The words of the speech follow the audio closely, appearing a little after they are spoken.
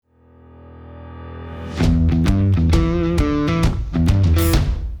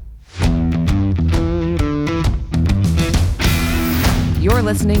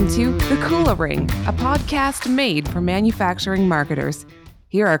listening to The Cooler Ring, a podcast made for manufacturing marketers.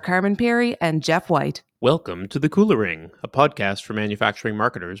 Here are Carmen Perry and Jeff White. Welcome to The Cooler Ring, a podcast for manufacturing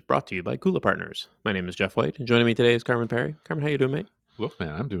marketers brought to you by Cooler Partners. My name is Jeff White, and joining me today is Carmen Perry. Carmen, how you doing, mate? Look,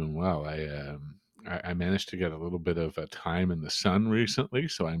 man, I'm doing well. I managed to get a little bit of time in the sun recently,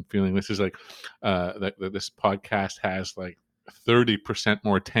 so I'm feeling this is like that this podcast has like 30%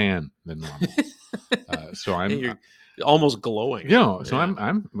 more tan than normal. So You're almost glowing. So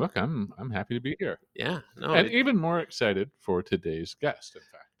I'm happy to be here. Yeah, no, and even more excited for today's guest. In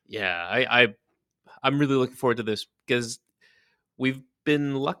fact, yeah, I'm really looking forward to this because we've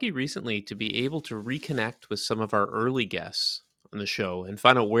been lucky recently to be able to reconnect with some of our early guests on the show and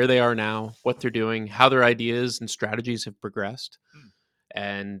find out where they are now, what they're doing, how their ideas and strategies have progressed.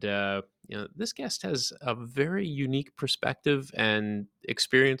 And this guest has a very unique perspective and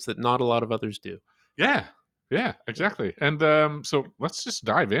experience that not a lot of others do. Yeah, exactly. And so let's just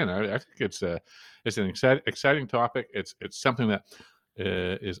dive in. I think it's an exciting topic. It's something that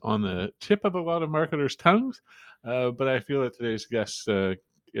is on the tip of a lot of marketers' tongues, but I feel that today's guest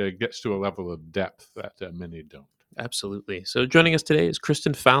gets to a level of depth that many don't. Absolutely. So joining us today is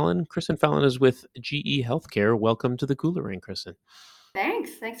Kristin Fallon. Kristin Fallon is with GE Healthcare. Welcome to the Cooler Ring, Kristin.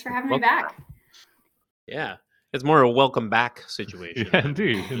 Thanks for having me back. Yeah, it's more a welcome back situation. Yeah,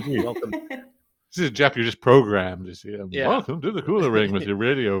 indeed. Welcome. This is Jeff. You're just programmed to say, Yeah. Welcome to the Cooler Ring with your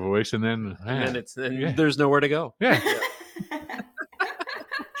radio voice, and then there's nowhere to go. Yeah.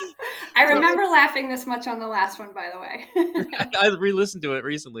 I remember laughing this much on the last one, by the way. I re-listened to it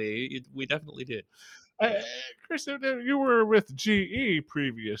recently. We definitely did. Kristin, you were with GE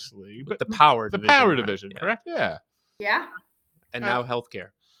previously, but the Power Division, correct? Yeah. Yeah. And now healthcare.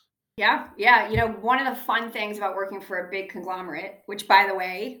 Yeah. One of the fun things about working for a big conglomerate, which, by the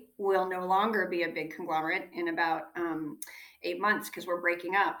way, will no longer be a big conglomerate in about 8 months because we're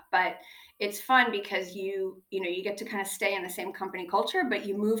breaking up. But it's fun because you get to kind of stay in the same company culture, but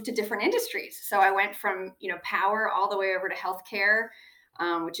you move to different industries. So I went from power all the way over to healthcare,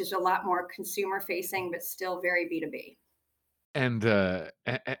 which is a lot more consumer facing, but still very B2B. And the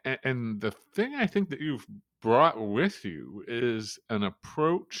thing I think that you've brought with you is an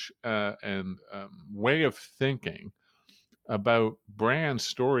approach and way of thinking about brand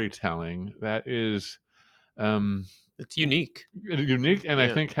storytelling that is it's unique, and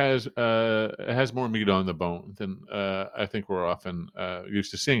I think has more meat on the bone than I think we're often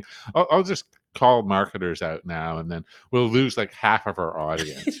used to seeing. I'll just call marketers out now, and then we'll lose like half of our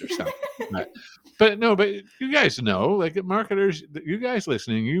audience or something. But you guys know, like marketers, you guys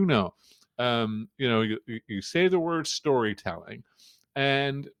listening, you say the word storytelling,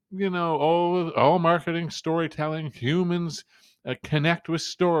 and all marketing, storytelling, humans connect with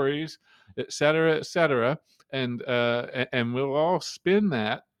stories, et cetera, and we'll all spin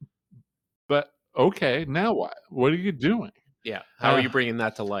that. But okay, now what? What are you doing? Yeah, how are you bringing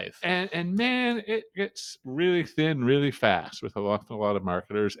that to life? And man, it gets really thin really fast with a lot of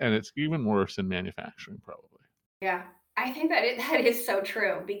marketers, and it's even worse in manufacturing probably. Yeah, I think that is so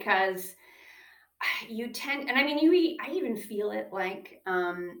true because you tend, and I mean, I even feel it like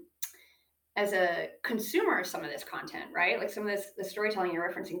as a consumer of some of this content, right? Like some of the storytelling you're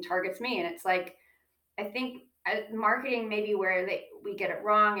referencing targets me, and it's like I think marketing maybe where we get it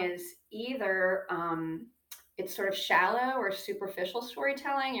wrong is either it's sort of shallow or superficial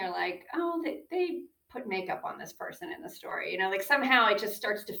storytelling. You're like, oh, they put makeup on this person in the story, like somehow it just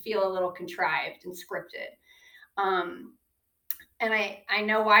starts to feel a little contrived and scripted. And I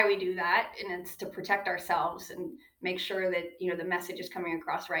know why we do that, and it's to protect ourselves and make sure that the message is coming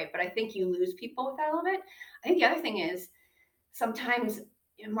across right. But I think you lose people with that a little bit. I think the other thing is sometimes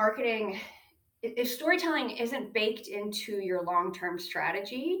marketing, if storytelling isn't baked into your long-term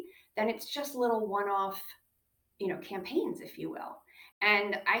strategy, then it's just little one-off, campaigns, if you will.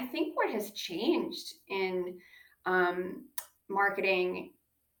 And I think what has changed in marketing,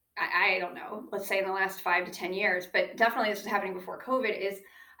 I don't know, let's say in the last 5 to 10 years, but definitely this was happening before COVID, is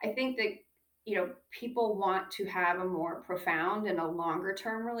I think that, people want to have a more profound and a longer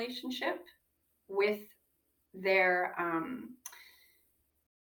term relationship with their,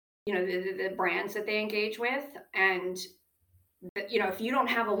 the brands that they engage with. And, if you don't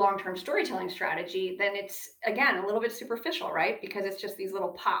have a long-term storytelling strategy, then it's, again, a little bit superficial, right? Because it's just these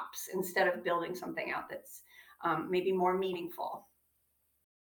little pops instead of building something out that's maybe more meaningful.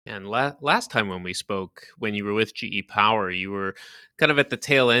 And last time when we spoke, when you were with GE Power, you were kind of at the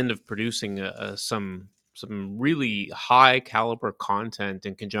tail end of producing some really high caliber content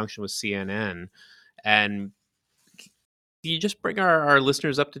in conjunction with CNN. And Do you just bring our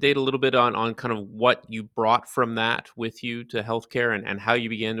listeners up to date a little bit on kind of what you brought from that with you to healthcare and how you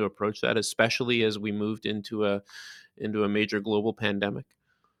began to approach that, especially as we moved into a major global pandemic?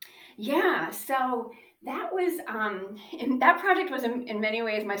 Yeah, so that was and that project was in many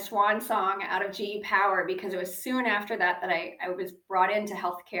ways my swan song out of GE Power, because it was soon after that that I was brought into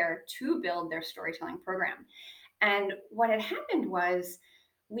healthcare to build their storytelling program. And what had happened was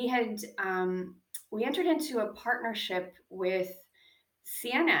we had we entered into a partnership with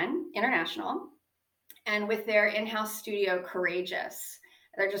CNN International and with their in-house studio Courageous.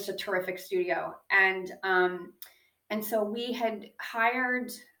 They're just a terrific studio, and so we had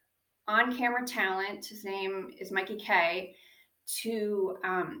hired on-camera talent. His name is Mikey K, to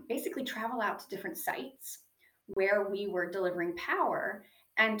basically travel out to different sites where we were delivering power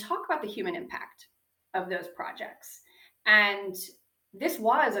and talk about the human impact of those projects. And this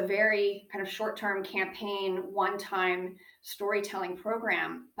was a very kind of short-term campaign, one-time storytelling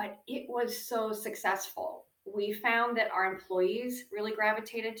program, but it was so successful. We found that our employees really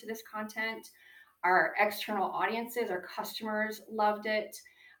gravitated to this content. Our external audiences, our customers loved it.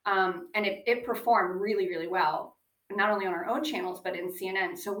 And it performed really, really well, not only on our own channels, but in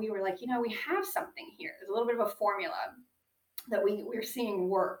CNN. So we were like, we have something here. There's a little bit of a formula that we're seeing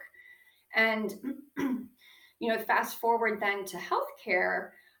work. And, fast forward then to healthcare,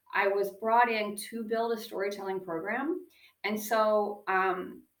 I was brought in to build a storytelling program. And so,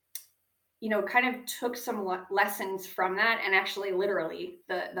 kind of took some lessons from that, and actually literally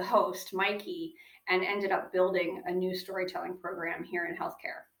the host, Mikey, and ended up building a new storytelling program here in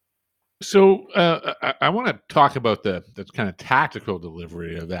healthcare. So I want to talk about the kind of tactical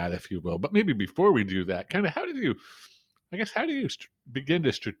delivery of that, if you will. But maybe before we do that, kind of how do you begin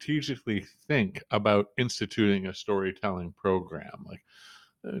to strategically think about instituting a storytelling program? Like,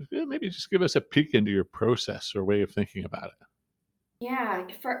 maybe just give us a peek into your process or way of thinking about it. Yeah,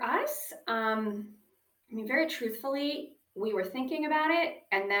 for us, very truthfully, we were thinking about it,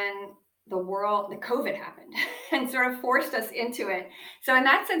 and then the COVID happened and sort of forced us into it. So in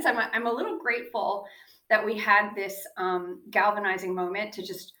that sense, I'm a little grateful that we had this galvanizing moment to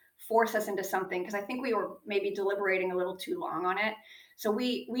just force us into something, because I think we were maybe deliberating a little too long on it. So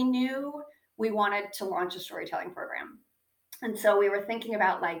we knew we wanted to launch a storytelling program, and so we were thinking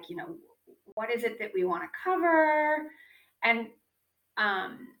about, like, what is it that we want to cover, and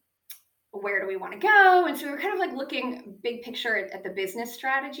um, where do we want to go? And so we were kind of like looking big picture at the business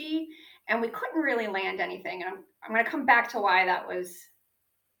strategy, and we couldn't really land anything. And I'm going to come back to why that was,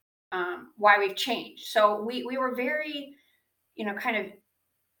 why we've changed. So we were very, kind of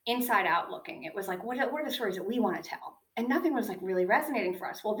inside out looking. It was like, what are the stories that we want to tell? And nothing was like really resonating for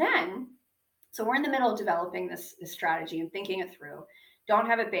us. Well, then, so we're in the middle of developing this strategy and thinking it through, don't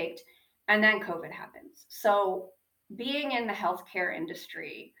have it baked. And then COVID happens. So being in the healthcare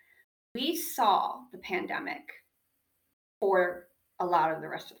industry, we saw the pandemic before a lot of the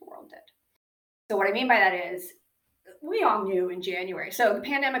rest of the world did. So what I mean by that is, we all knew in January. So the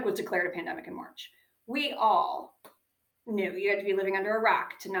pandemic was declared a pandemic in March. We all knew. You had to be living under a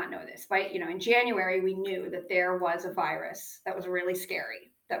rock to not know this. But, in January, we knew that there was a virus that was really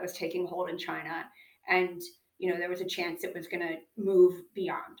scary, that was taking hold in China. And, there was a chance it was going to move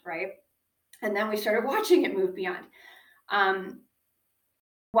beyond, right? And then we started watching it move beyond.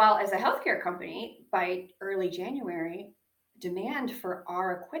 While as a healthcare company, by early January, demand for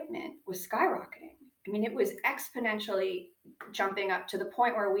our equipment was skyrocketing. It was exponentially jumping up to the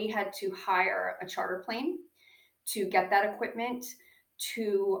point where we had to hire a charter plane to get that equipment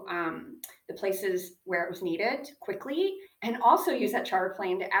to the places where it was needed quickly, and also use that charter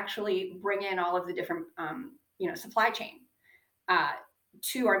plane to actually bring in all of the different, supply chain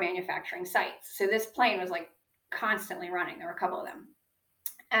to our manufacturing sites. So this plane was like constantly running. There were a couple of them.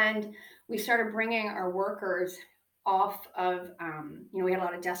 And we started bringing our workers off of, we had a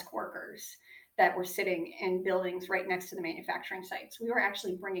lot of desk workers that were sitting in buildings right next to the manufacturing sites. We were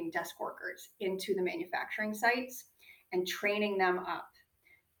actually bringing desk workers into the manufacturing sites and training them up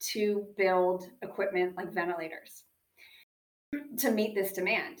to build equipment like ventilators to meet this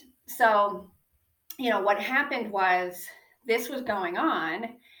demand. So, what happened was, this was going on,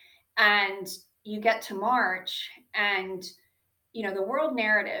 and you get to March, and the world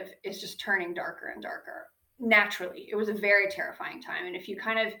narrative is just turning darker and darker. Naturally, it was a very terrifying time. And if you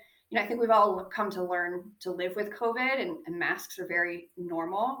kind of, I think we've all come to learn to live with COVID, and masks are very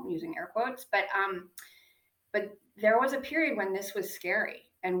normal, I'm using air quotes, but there was a period when this was scary,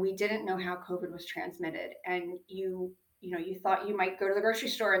 and we didn't know how COVID was transmitted. And you thought you might go to the grocery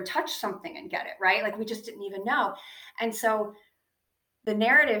store and touch something and get it, right? Like, we just didn't even know. And so the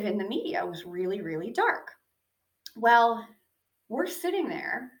narrative in the media was really, really dark. Well, we're sitting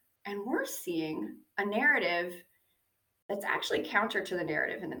there and we're seeing a narrative that's actually counter to the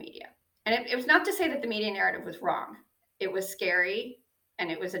narrative in the media. And it was not to say that the media narrative was wrong. It was scary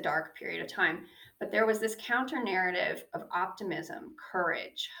and it was a dark period of time. But there was this counter narrative of optimism,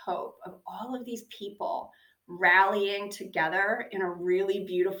 courage, hope, of all of these people rallying together in a really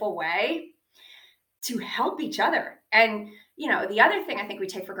beautiful way to help each other. And, the other thing I think we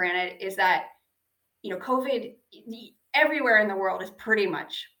take for granted is that, COVID, everywhere in the world has pretty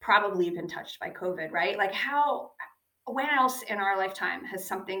much probably been touched by COVID, right? Like when else in our lifetime has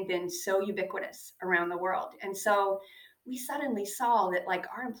something been so ubiquitous around the world? And so we suddenly saw that like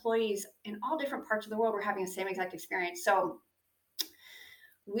our employees in all different parts of the world were having the same exact experience. So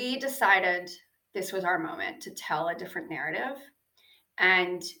we decided this was our moment to tell a different narrative.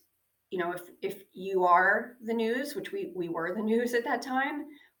 And if you are the news, which we were the news at that time,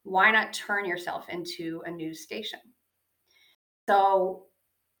 why not turn yourself into a news station? So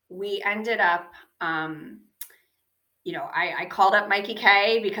we ended up I called up Mikey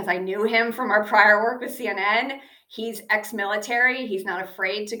K because I knew him from our prior work with CNN. He's ex-military. He's not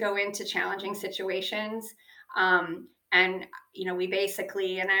afraid to go into challenging situations. And, we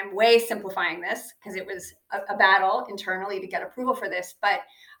basically, and I'm way simplifying this because it was a battle internally to get approval for this, but,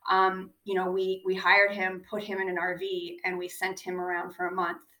 we hired him, put him in an RV, and we sent him around for a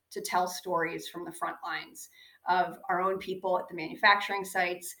month to tell stories from the front lines of our own people at the manufacturing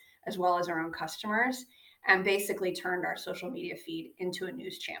sites, as well as our own customers, and basically turned our social media feed into a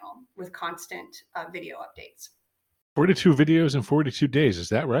news channel with constant video updates. 42 videos in 42 days. Is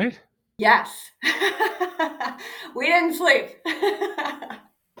that right? Yes. We didn't sleep.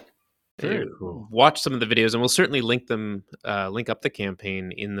 Very cool. Watch some of the videos, and we'll certainly link up the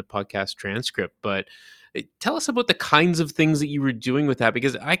campaign in the podcast transcript. But tell us about the kinds of things that you were doing with that,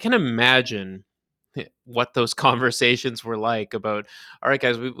 because I can imagine what those conversations were like about, all right,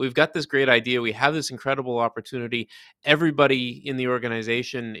 guys, we've got this great idea. We have this incredible opportunity. Everybody in the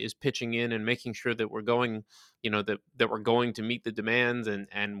organization is pitching in and making sure that we're going, that we're going to meet the demands,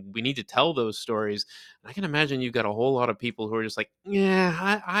 and we need to tell those stories. And I can imagine you've got a whole lot of people who are just like,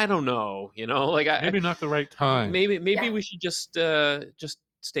 yeah, I don't know, like Maybe not the right time. maybe Yeah. we should just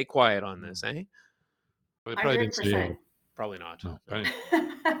stay quiet on this, eh? Well, they probably didn't see 100%. you. Probably not. No, probably.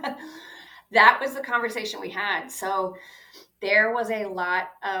 That was the conversation we had. So there was a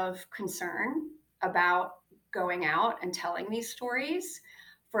lot of concern about going out and telling these stories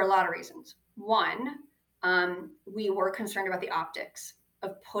for a lot of reasons. One, we were concerned about the optics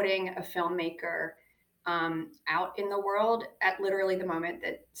of putting a filmmaker out in the world at literally the moment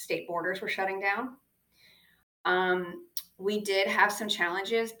that state borders were shutting down. We did have some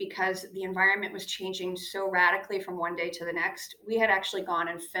challenges because the environment was changing so radically from one day to the next. We had actually gone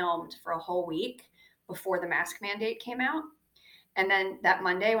and filmed for a whole week before the mask mandate came out. And then that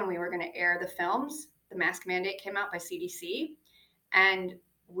Monday, when we were going to air the films, the mask mandate came out by CDC. And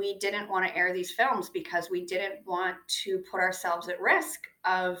we didn't want to air these films because we didn't want to put ourselves at risk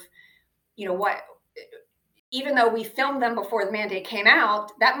of, even though we filmed them before the mandate came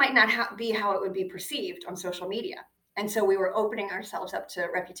out, that might not be how it would be perceived on social media. And so we were opening ourselves up to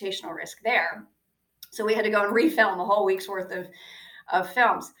reputational risk there. So we had to go and refilm a whole week's worth of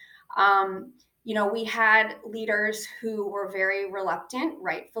films. We had leaders who were very reluctant,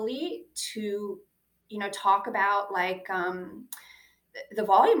 rightfully, to, talk about like the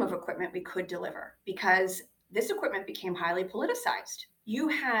volume of equipment we could deliver, because this equipment became highly politicized. You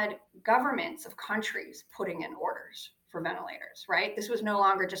had governments of countries putting in orders for ventilators, right? This was no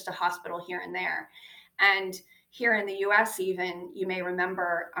longer just a hospital here and there. And here in the US, even, you may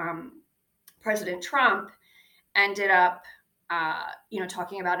remember President Trump ended up,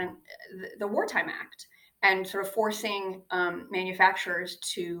 talking about the Wartime Act and sort of forcing manufacturers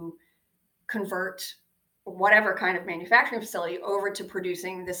to convert whatever kind of manufacturing facility over to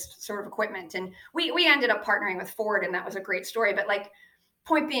producing this sort of equipment. And we ended up partnering with Ford, and that was a great story. But like,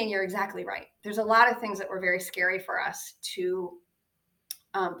 point being, you're exactly right. There's a lot of things that were very scary for us to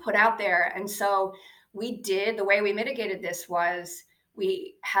put out there. And so the way we mitigated this was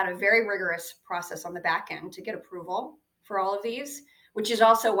we had a very rigorous process on the back end to get approval for all of these, which is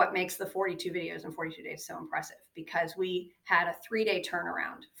also what makes the 42 videos in 42 days so impressive, because we had a 3-day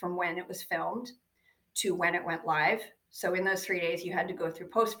turnaround from when it was filmed to when it went live. So in those 3 days, you had to go through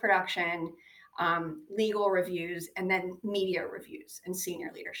post-production, legal reviews, and then media reviews and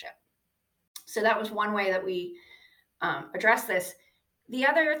senior leadership. So that was one way that we addressed this. The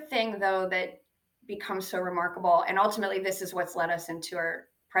other thing, though, that becomes so remarkable, and ultimately this is what's led us into our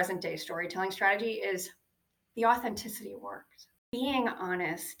present day storytelling strategy, is the authenticity worked. Being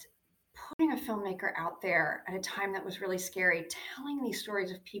honest putting a filmmaker out there at a time that was really scary, telling these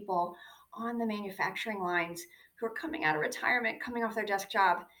stories of people on the manufacturing lines who are coming out of retirement, coming off their desk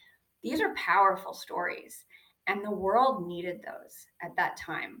job. These are powerful stories, and the world needed those at that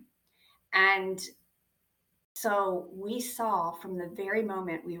time. And so we saw from the very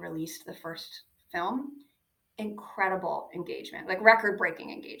moment we released the first film, incredible engagement, like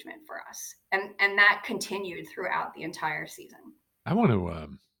record-breaking engagement for us. And that continued throughout the entire season. I want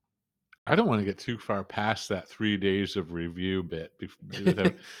to I don't want to get too far past that 3 days of review bit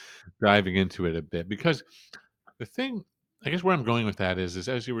without diving into it a bit, because the thing, I guess where I'm going with that is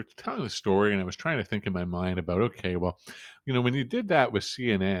as you were telling the story, and I was trying to think in my mind about, okay, well, when you did that with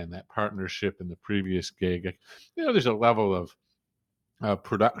CNN, that partnership in the previous gig, there's a level of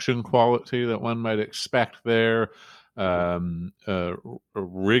production quality that one might expect there.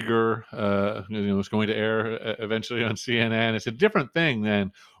 Rigor, is going to air eventually on CNN. It's a different thing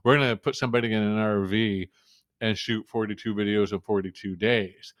than we're going to put somebody in an RV and shoot 42 videos in 42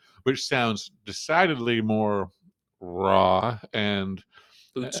 days, which sounds decidedly more raw and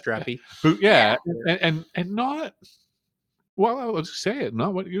Bootstrappy. yeah, and not, well, I'll just say it,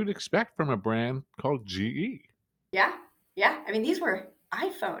 not what you'd expect from a brand called GE. Yeah. Yeah. I mean, these were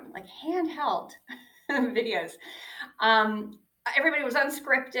iPhone, like handheld videos. Everybody was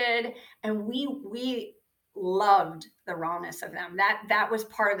unscripted, and we loved the rawness of them. That was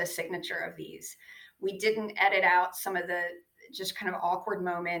part of the signature of these. We didn't edit out some of the just kind of awkward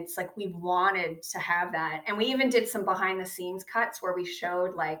moments. Like, we wanted to have that. And we even did some behind the scenes cuts where we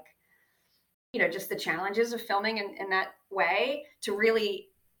showed, like, just the challenges of filming in that way to really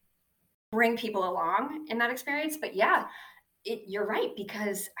bring people along in that experience. But yeah, you're right,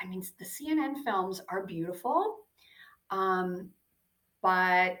 because I mean, the CNN films are beautiful,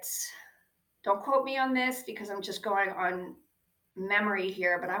 but don't quote me on this because I'm just going on memory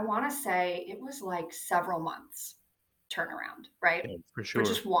here. But I want to say it was like several months turnaround, right? Yeah, for sure. For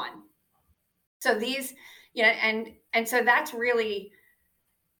just one. So these, and so that's really,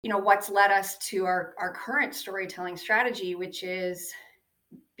 what's led us to our current storytelling strategy, which is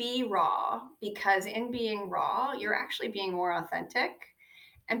be raw, because in being raw, you're actually being more authentic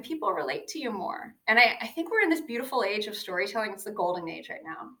and people relate to you more. And I think we're in this beautiful age of storytelling. It's the golden age right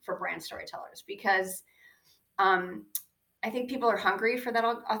now for brand storytellers, because I think people are hungry for that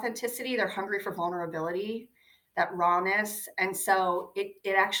authenticity. They're hungry for vulnerability, that rawness. And so it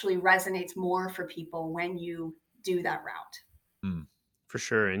actually resonates more for people when you do that route. For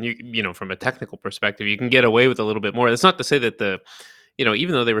sure. And from a technical perspective, you can get away with a little bit more. That's not to say that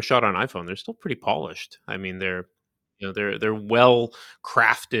even though they were shot on iPhone, they're still pretty polished. I mean, they're well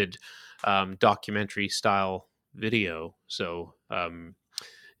crafted documentary style video. So I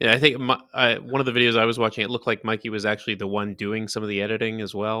think one of the videos I was watching, it looked like Mikey was actually the one doing some of the editing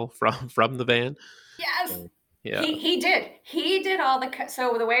as well from the van. Yes. So, yeah. He did all the,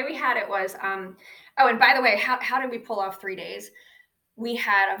 so the way we had it was, and by the way, how did we pull off 3 days? We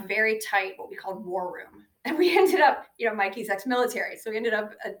had a very tight, what we called war room. And we ended up, Mikey's ex-military. So we ended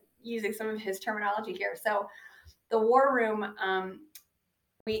up using some of his terminology here. So the war room,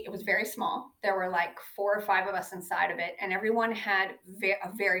 it was very small. There were like 4 or 5 of us inside of it, and everyone had a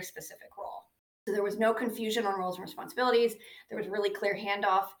very specific role. So there was no confusion on roles and responsibilities. There was really clear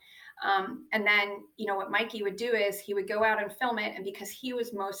handoff. And then, what Mikey would do is he would go out and film it. And because he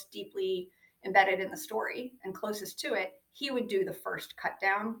was most deeply embedded in the story and closest to it, he would do the first cut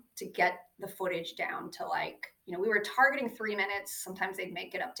down to get the footage down to, like, we were targeting 3 minutes. Sometimes they'd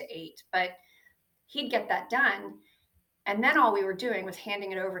make it up to 8, but he'd get that done. And then all we were doing was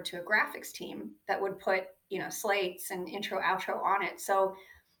handing it over to a graphics team that would put, slates and intro, outro on it. So,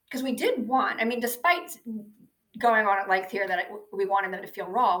 because we did want, I mean, despite going on at length here that we wanted them to feel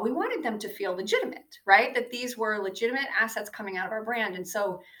raw, we wanted them to feel legitimate, right? That these were legitimate assets coming out of our brand. And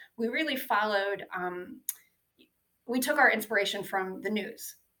so we really followed, we took our inspiration from the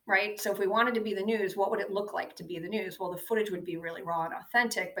news, right? So if we wanted to be the news, what would it look like to be the news? Well, the footage would be really raw and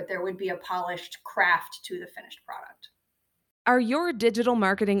authentic, but there would be a polished craft to the finished product. Are your digital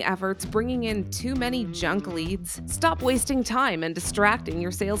marketing efforts bringing in too many junk leads? Stop wasting time and distracting your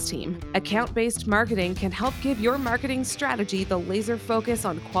sales team. Account-based marketing can help give your marketing strategy the laser focus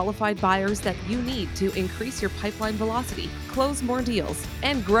on qualified buyers that you need to increase your pipeline velocity, close more deals,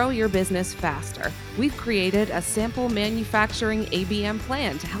 and grow your business faster. We've created a sample manufacturing ABM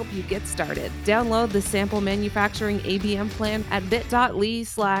plan to help you get started. Download the sample manufacturing ABM plan at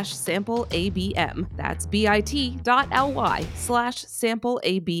bit.ly/sampleabm. That's bit.ly/sampleabm.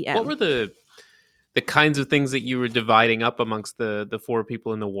 What were the kinds of things that you were dividing up amongst the 4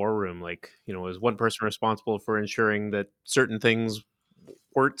 people in the war room? Like, was one person responsible for ensuring that certain things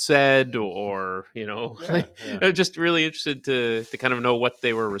Wirt said, or just really interested to kind of know what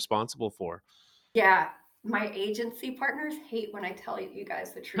they were responsible for. Yeah, my agency partners hate when I tell you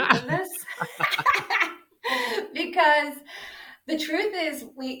guys the truth of this. Because the truth is,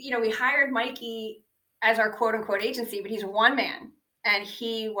 we hired Mikey as our quote unquote agency, but he's one man. And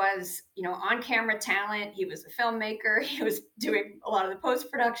he was, on camera talent. He was a filmmaker. He was doing a lot of the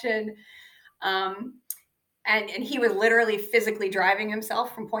post production. And he was literally physically driving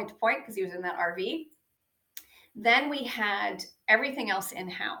himself from point to point because he was in that RV. Then we had everything else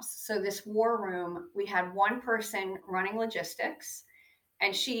in-house. So this war room, we had one person running logistics,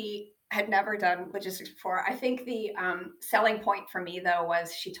 and she had never done logistics before. I think the selling point for me, though,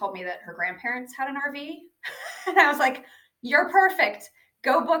 was she told me that her grandparents had an RV. And I was like, you're perfect.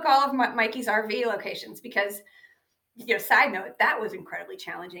 Go book all of Mikey's RV locations, because side note, that was incredibly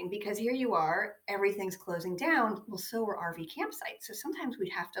challenging, because here you are, everything's closing down. Well, so were RV campsites. So sometimes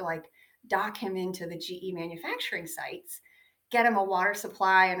we'd have to dock him into the GE manufacturing sites, get him a water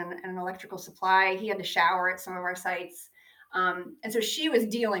supply and an electrical supply. He had to shower at some of our sites. And so she was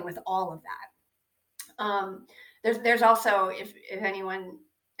dealing with all of that. There's also, if anyone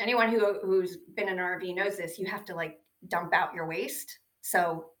who's been in an RV knows this, you have to dump out your waste.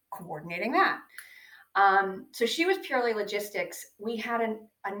 So coordinating that. So she was purely logistics. We had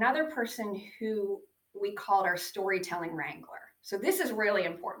another person who we called our storytelling wrangler. So this is really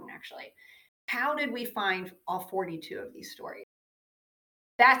important, actually. How did we find all 42 of these stories?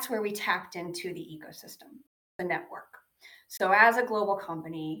 That's where we tapped into the ecosystem, the network. So as a global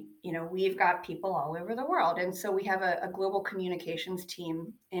company, we've got people all over the world. And so we have a global communications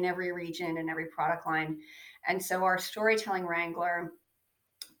team in every region and every product line. And so our storytelling wrangler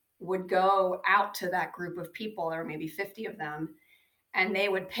would go out to that group of people, or maybe 50 of them, and they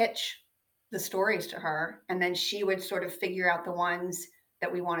would pitch the stories to her. And then she would sort of figure out the ones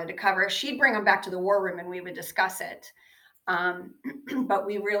that we wanted to cover. She'd bring them back to the war room and we would discuss it. But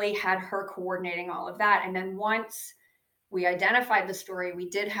we really had her coordinating all of that. And then once we identified the story, we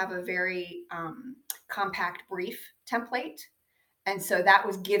did have a very compact brief template. And so that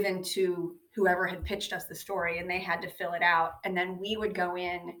was given to whoever had pitched us the story, and they had to fill it out. And then we would go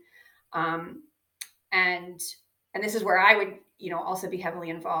in, and this is where I would, also be heavily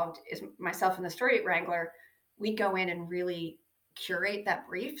involved, is myself and the story wrangler. We'd go in and really curate that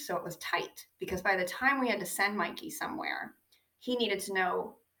brief so it was tight, because by the time we had to send Mikey somewhere, he needed to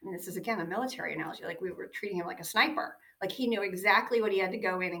know, and this is again a military analogy, like we were treating him like a sniper. Like he knew exactly what he had to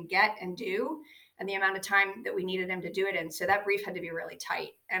go in and get and do, and the amount of time that we needed him to do it in. So that brief had to be really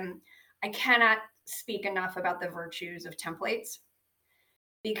tight. And I cannot speak enough about the virtues of templates,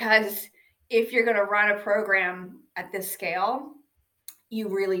 because if you're going to run a program at this scale, you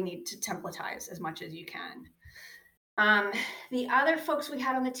really need to templatize as much as you can. The other folks we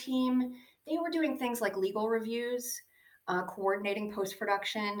had on the team, they were doing things like legal reviews, coordinating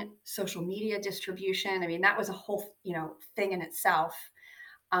post-production, social media distribution. I mean, that was a whole, thing in itself.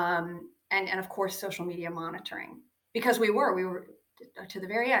 And of course, social media monitoring, because we were to the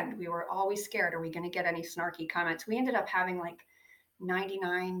very end, we were always scared. Are we going to get any snarky comments? We ended up having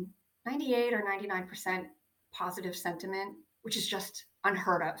 98 or 99% positive sentiment, which is just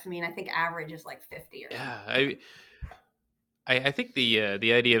unheard of. I mean, I think average is 50 or Yeah, I think the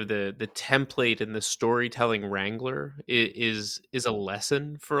idea of the template and the storytelling wrangler is a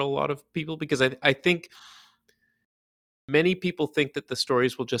lesson for a lot of people, because I think many people think that the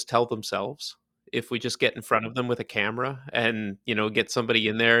stories will just tell themselves if we just get in front of them with a camera and get somebody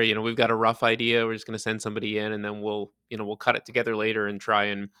in there. We've got a rough idea, we're just going to send somebody in, and then we'll cut it together later and try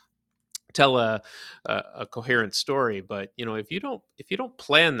and tell a coherent story. But if you don't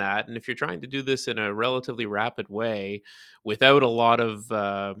plan that, and if you're trying to do this in a relatively rapid way without a lot of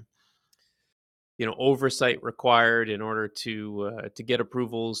oversight required in order to get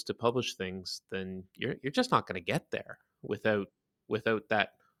approvals to publish things, then you're just not going to get there without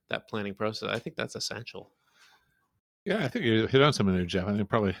that planning process. I think that's essential. Yeah, I think you hit on something there, Jeff. I think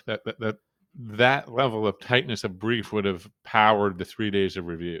probably that level of tightness of brief would have powered the 3 days of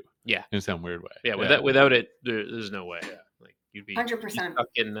review. Yeah, in some weird way. Yeah, without it, there's no way. Yeah. Like you'd be 100%. stuck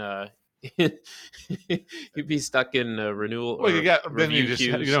in you'd be stuck in renewal. Well, you got then review you just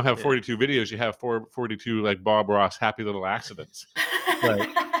queues. you don't have 42 videos. You have 42 like Bob Ross happy little accidents. Right.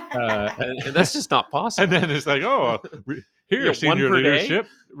 And that's just not possible. And then it's like, here, Yeah, senior one per day? leadership,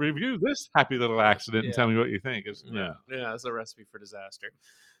 review this happy little accident and tell me what you think. Yeah, it's a recipe for disaster.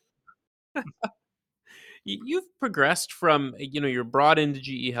 You've progressed from you're brought into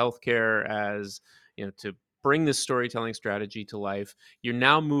GE Healthcare as to bring this storytelling strategy to life. You're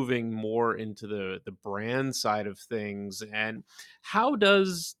now moving more into the brand side of things. And how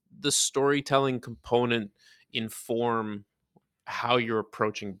does the storytelling component inform how you're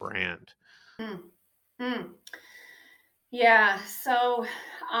approaching brand? Mm, mm. Yeah. So,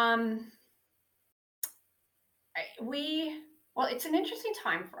 um, well, it's an interesting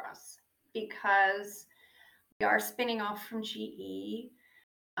time for us because we are spinning off from GE.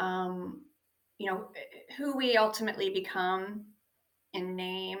 Um, who we ultimately become in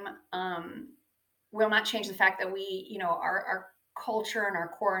name will not change the fact that our culture and our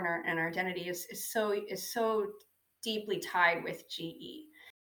core and our identity is so deeply tied with GE.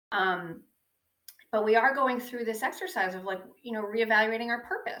 Um, but we are going through this exercise of reevaluating our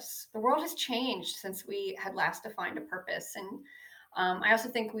purpose. The world has changed since we had last defined a purpose, and I also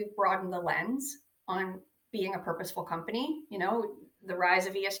think we've broadened the lens on being a purposeful company. The rise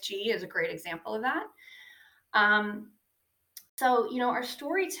of ESG is a great example of that. So our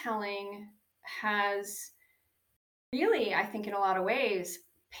storytelling has really, I think, in a lot of ways,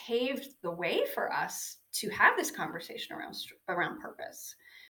 paved the way for us to have this conversation around purpose,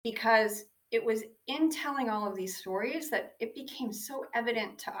 because it was in telling all of these stories that it became so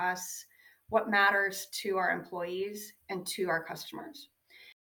evident to us what matters to our employees and to our customers.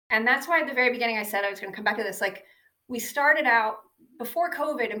 And that's why at the very beginning I said I was going to come back to this. Like, we started out before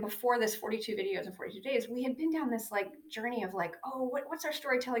COVID and before this 42 videos in 42 days, we had been down this journey of oh, what's our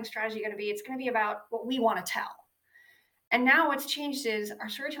storytelling strategy going to be? It's going to be about what we want to tell. And now what's changed is our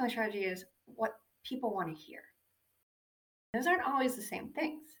storytelling strategy is what people want to hear. Those aren't always the same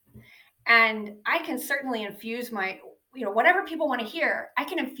things. And I can certainly infuse whatever people want to hear, I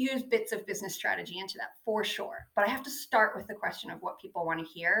can infuse bits of business strategy into that for sure. But I have to start with the question of what people want to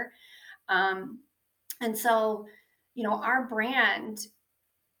hear. And so, our brand,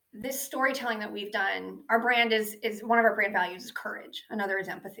 this storytelling that we've done, our brand is one of our brand values is courage. Another is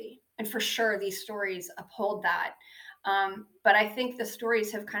empathy. And for sure, these stories uphold that. But I think the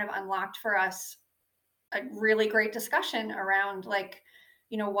stories have kind of unlocked for us a really great discussion around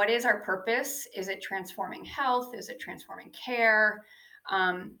what is our purpose? Is it transforming health? Is it transforming care?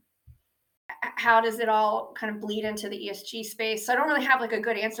 How does it all kind of bleed into the ESG space? So I don't really have a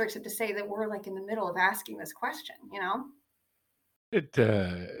good answer except to say that we're in the middle of asking this question,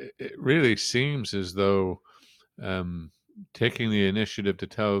 It really seems as though taking the initiative to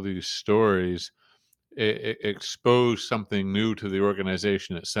tell these stories expose something new to the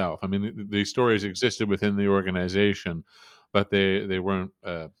organization itself. I mean, these stories existed within the organization, but they weren't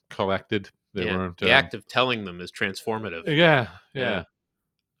collected. They Yeah, weren't. the act of telling them is transformative. Yeah, Yeah.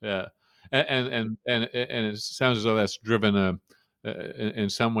 yeah, yeah, and it sounds as though that's driven in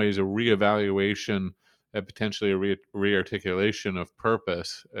some ways a reevaluation, potentially a rearticulation of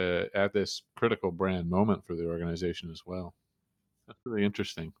purpose at this critical brand moment for the organization as well. That's really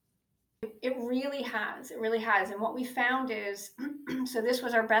interesting. It really has. It really has. And what we found is, so this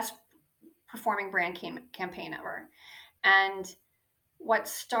was our best performing brand campaign ever. And what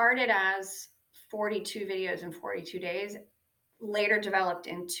started as 42 videos in 42 days later developed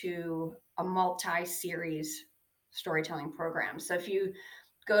into a multi-series storytelling program. So if you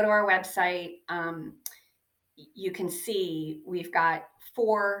go to our website, you can see we've got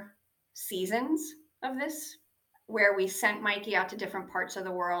 4 seasons of this where we sent Mikey out to different parts of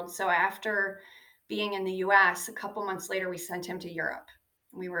the world. So after being in the US, a couple months later, we sent him to Europe.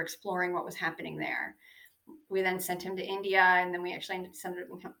 We were exploring what was happening there. We then sent him to India, and then we actually sent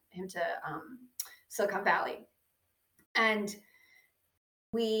him to Silicon Valley. And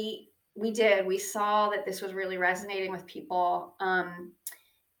we saw that this was really resonating with people. And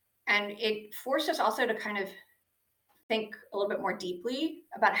it forced us also to kind of think a little bit more deeply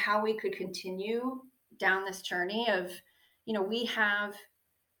about how we could continue down this journey of, we have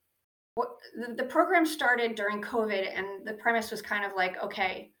what the program started during COVID, and the premise was kind of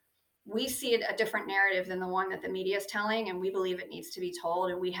okay, we see a different narrative than the one that the media is telling, and we believe it needs to be told.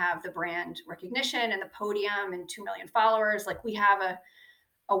 And we have the brand recognition and the podium and 2 million followers. We have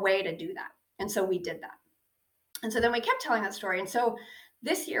a way to do that. And so we did that. And so then we kept telling that story. And so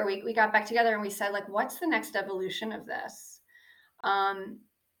this year we got back together and we said, what's the next evolution of this? And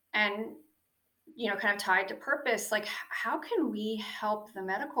kind of tied to purpose, how can we help the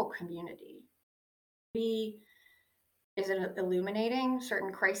medical community? Is it illuminating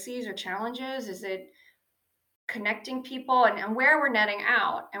certain crises or challenges? Is it connecting people and where we're netting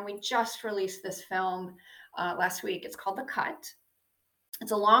out? And we just released this film last week. It's called The Cut.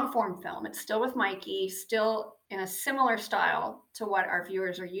 It's a long form film. It's still with Mikey, still in a similar style to what our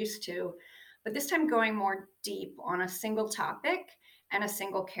viewers are used to, but this time going more deep on a single topic and a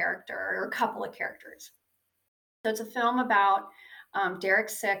single character or a couple of characters. So it's a film about Derek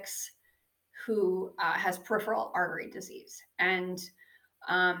Six, who has peripheral artery disease. And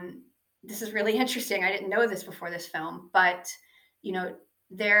this is really interesting. I didn't know this before this film, but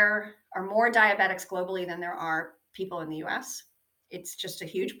there are more diabetics globally than there are people in the US. It's just a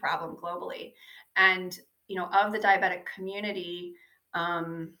huge problem globally. And of the diabetic community,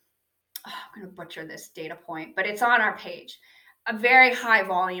 I'm going to butcher this data point, but it's on our page. A very high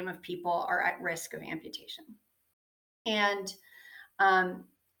volume of people are at risk of amputation. And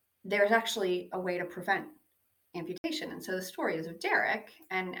there's actually a way to prevent amputation. And so the story is of Derek,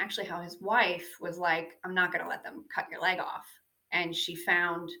 and actually how his wife was like, I'm not going to let them cut your leg off. And she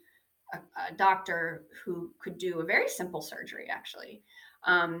found a doctor who could do a very simple surgery, actually,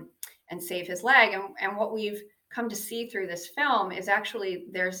 and save his leg. And what we've come to see through this film is actually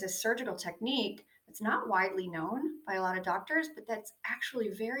there's this surgical technique that's not widely known by a lot of doctors, but that's actually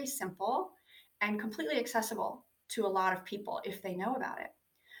very simple and completely accessible to a lot of people if they know about it.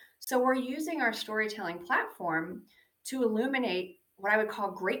 So we're using our storytelling platform to illuminate what I would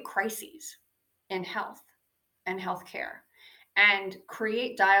call great crises in health and healthcare and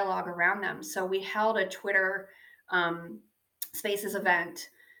create dialogue around them. So we held a Twitter Spaces event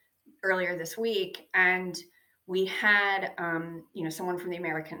earlier this week, and we had someone from the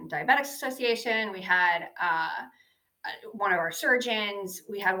American Diabetics Association. We had one of our surgeons.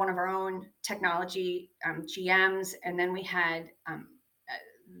 We had one of our own technology GMs, and then we had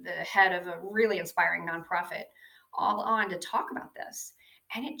the head of a really inspiring nonprofit all on to talk about this.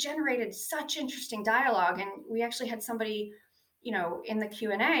 And it generated such interesting dialogue. And we actually had somebody, in the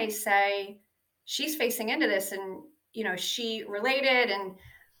Q&A say she's facing into this, and, she related, and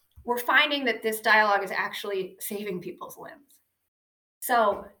we're finding that this dialogue is actually saving people's limbs.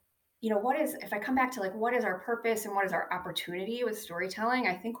 So, if I come back to what is our purpose and what is our opportunity with storytelling,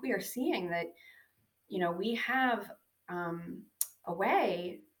 I think we are seeing that, we have a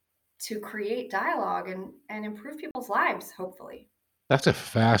way to create dialogue and improve people's lives, hopefully. That's a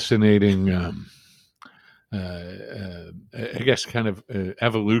fascinating, I guess, kind of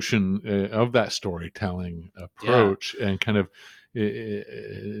evolution of that storytelling approach, and kind of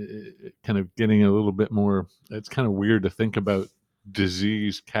getting a little bit more. It's kind of weird to think about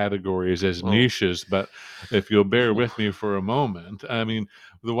disease categories as niches, but if you'll bear with me for a moment, I mean,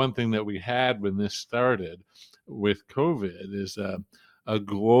 the one thing that we had when this started with COVID is a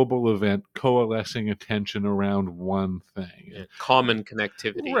global event coalescing attention around one thing. Yeah, common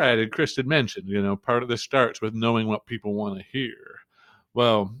connectivity. Right. And Kristin mentioned, part of this starts with knowing what people want to hear.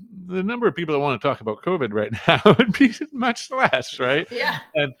 Well, the number of people that want to talk about COVID right now would be much less, right? Yeah.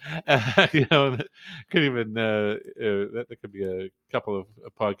 And, could even, that could be a couple of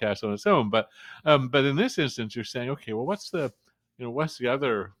podcasts on its own. But in this instance, you're saying, okay, well, what's the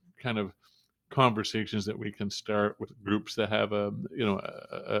other kind of conversations that we can start with groups that have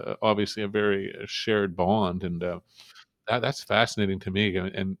obviously a very shared bond, and that's fascinating to me,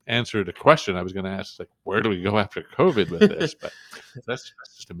 and answered a question I was going to ask, like, where do we go after COVID with this? But that's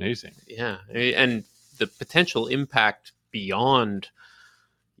just amazing. Yeah, and the potential impact beyond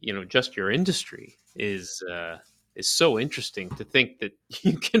just your industry is so interesting to think that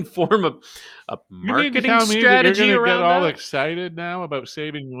you can form a marketing strategy you're around get all that. Excited now about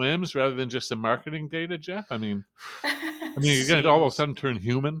saving limbs rather than just the marketing data, Jeff. I mean, you're going to all of a sudden turn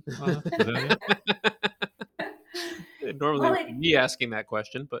human on us? Is that it? Normally, it would be me asking that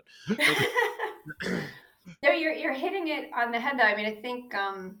question, but no, you're hitting it on the head, though. I mean, I think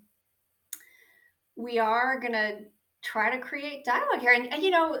we are going to try to create dialogue here. And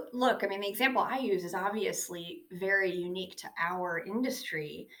look, I mean, the example I use is obviously very unique to our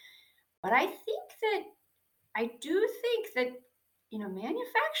industry. But I do think that,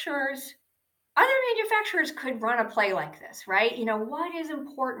 other manufacturers could run a play like this, right? What is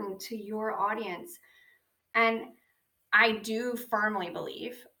important to your audience? And I do firmly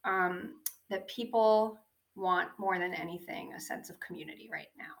believe that people want more than anything a sense of community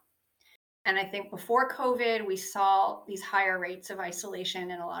right now. And I think before COVID, we saw these higher rates of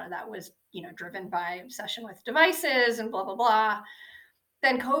isolation, and a lot of that was, driven by obsession with devices and blah, blah, blah.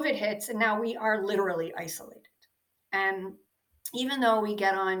 Then COVID hits, and now we are literally isolated. And even though we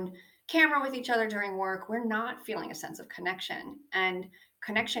get on camera with each other during work, we're not feeling a sense of connection. And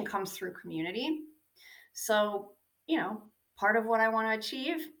connection comes through community. So, part of what I want to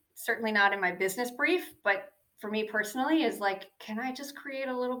achieve, certainly not in my business brief, but for me personally, is can I just create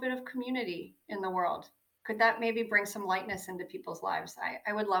a little bit of community in the world? Could that maybe bring some lightness into people's lives?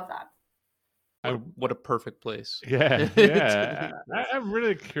 I would love that. What a perfect place. Yeah. I'm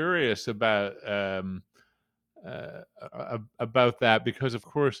really curious about that, because, of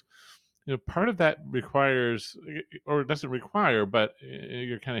course, part of that requires, or doesn't require, but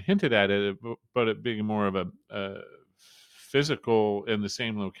you're kind of hinted at it, but it being more of a physical in the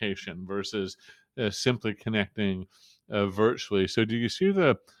same location versus simply connecting virtually. So do you see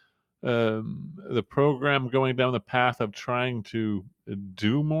the program going down the path of trying to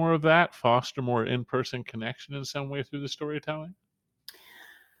do more of that, foster more in-person connection in some way through the storytelling?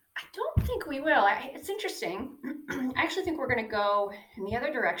 I don't think we will. It's interesting. I actually think we're going to go in the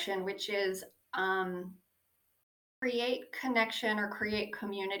other direction, which is create connection or create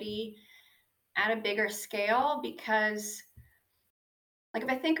community at a bigger scale. Because, like, if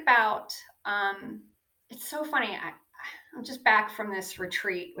I think about, it's so funny. I'm just back from this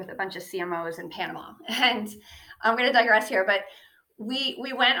retreat with a bunch of CMOs in Panama, and I'm going to digress here, but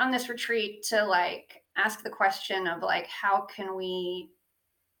we went on this retreat to like ask the question of like, how can we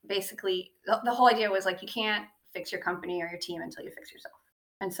basically, the whole idea was like, you can't fix your company or your team until you fix yourself.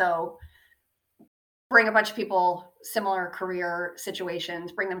 And so bring a bunch of people, similar career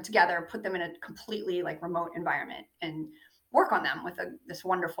situations, bring them together, put them in a completely like remote environment and work on them with this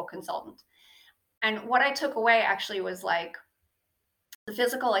wonderful consultant. And what I took away actually was like, the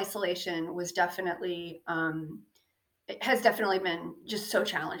physical isolation was definitely, it has definitely been just so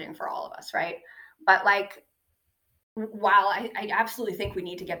challenging for all of us, right? But like, while I absolutely think we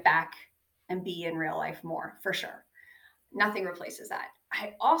need to get back and be in real life more, for sure, nothing replaces that.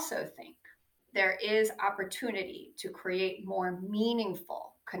 I also think there is opportunity to create more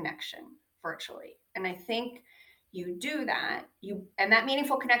meaningful connection virtually. And I think you do that, and that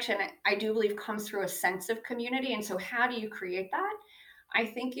meaningful connection, I do believe, comes through a sense of community. And so how do you create that? I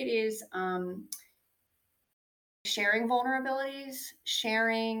think it is sharing vulnerabilities,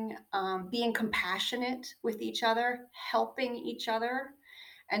 sharing, being compassionate with each other, helping each other.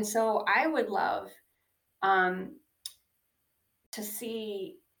 And so I would love to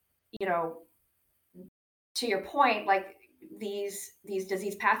see, you know, to your point, like these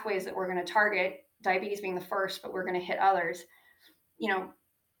disease pathways that we're going to target, diabetes being the first, but we're going to hit others. You know,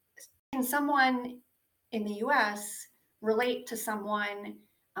 can someone in the US relate to someone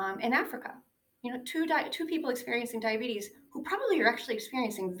in Africa? You know, two people experiencing diabetes who probably are actually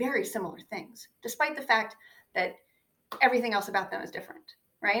experiencing very similar things, despite the fact that everything else about them is different,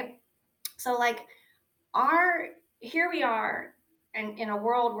 right? So like here we are, and in a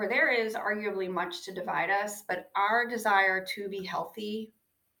world where there is arguably much to divide us, but our desire to be healthy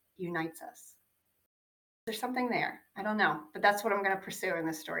unites us. There's something there. I don't know, but that's what I'm going to pursue in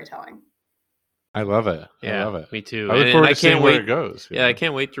this storytelling. I love it. Yeah, I love it. me too. I look And forward I to seeing can't where wait. it goes. Yeah, I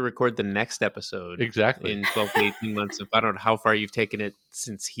can't wait to record the next episode. Exactly. In 12 to 18 months. If I don't know how far you've taken it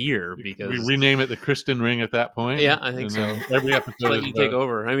since here, because we rename it the Kristin Ring at that point. Yeah, I think so. Every episode let you take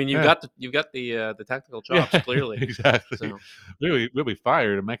over. I mean, you've got the technical chops, clearly. Exactly. So. We'll be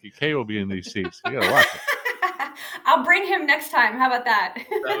fired, and Mikey K will be in these seats. You gotta watch it. I'll bring him next time. How about that?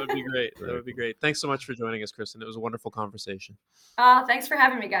 That would be great. That would be great. Thanks so much for joining us, Kristin. It was a wonderful conversation. Thanks for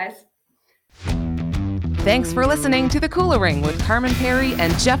having me, guys. Thanks for listening to The Cooler Ring with Carmen Perry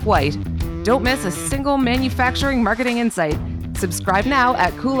and Jeff White. Don't miss a single manufacturing marketing insight. Subscribe now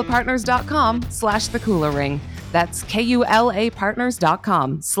at KulaPartners.com/The Cooler Ring. That's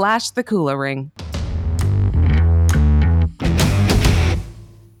KULAPartners.com/The Cooler Ring.